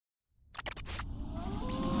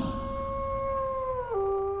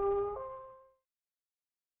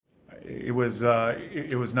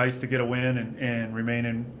it was nice to get a win and remain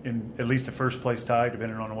in at least a first place tie,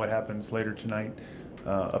 depending on what happens later tonight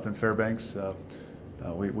up in Fairbanks.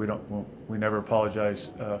 We never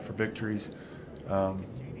apologize for victories,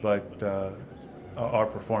 but our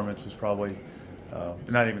performance was probably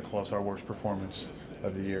not even close. Our worst performance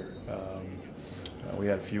of the year. We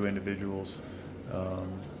had a few individuals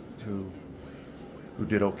who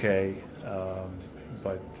did okay,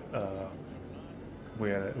 but we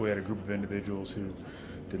had a group of individuals who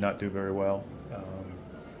did not do very well,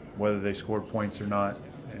 whether they scored points or not.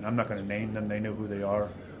 And I'm not going to name them. They know who they are.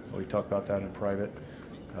 We talk about that in private.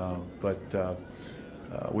 But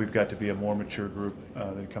we've got to be a more mature group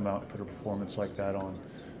than come out and put a performance like that on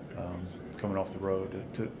coming off the road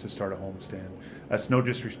to start a homestand. That's no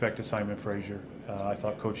disrespect to Simon Fraser. I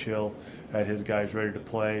thought Coach Hill had his guys ready to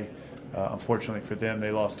play. Unfortunately for them,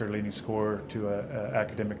 they lost their leading scorer to an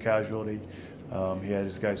academic casualty. He had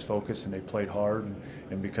his guys focused and they played hard,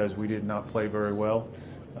 and because we did not play very well,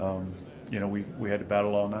 we had to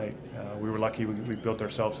battle all night. We were lucky we built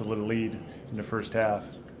ourselves a little lead in the first half,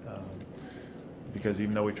 because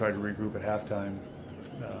even though we tried to regroup at halftime,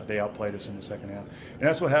 they outplayed us in the second half. And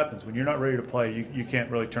that's what happens. When you're not ready to play, you can't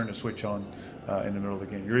really turn the switch on in the middle of the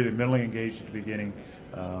game. You're either mentally engaged at the beginning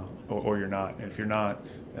or you're not. And if you're not,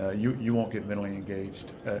 you won't get mentally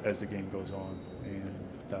engaged as the game goes on. And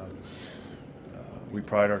we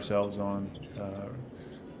pride ourselves on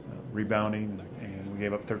rebounding, and we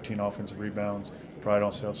gave up 13 offensive rebounds. Pride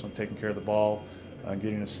ourselves on taking care of the ball,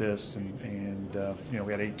 getting assists, and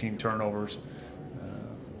we had 18 turnovers.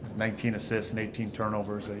 19 assists and 18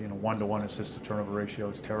 turnovers. 1-to-1 assist-to-turnover ratio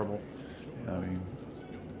is terrible. I mean,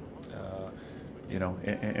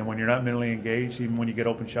 and when you're not mentally engaged, even when you get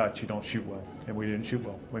open shots, you don't shoot well. And we didn't shoot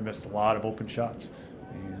well. We missed a lot of open shots,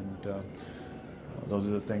 and those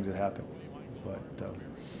are the things that happen. But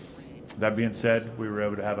that being said, we were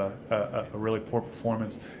able to have a really poor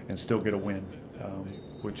performance and still get a win,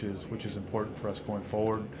 which is important for us going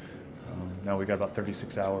forward. Now we got about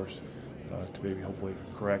 36 hours to maybe hopefully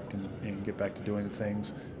correct and get back to doing the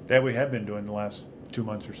things that we have been doing the last 2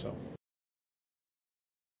 months or so.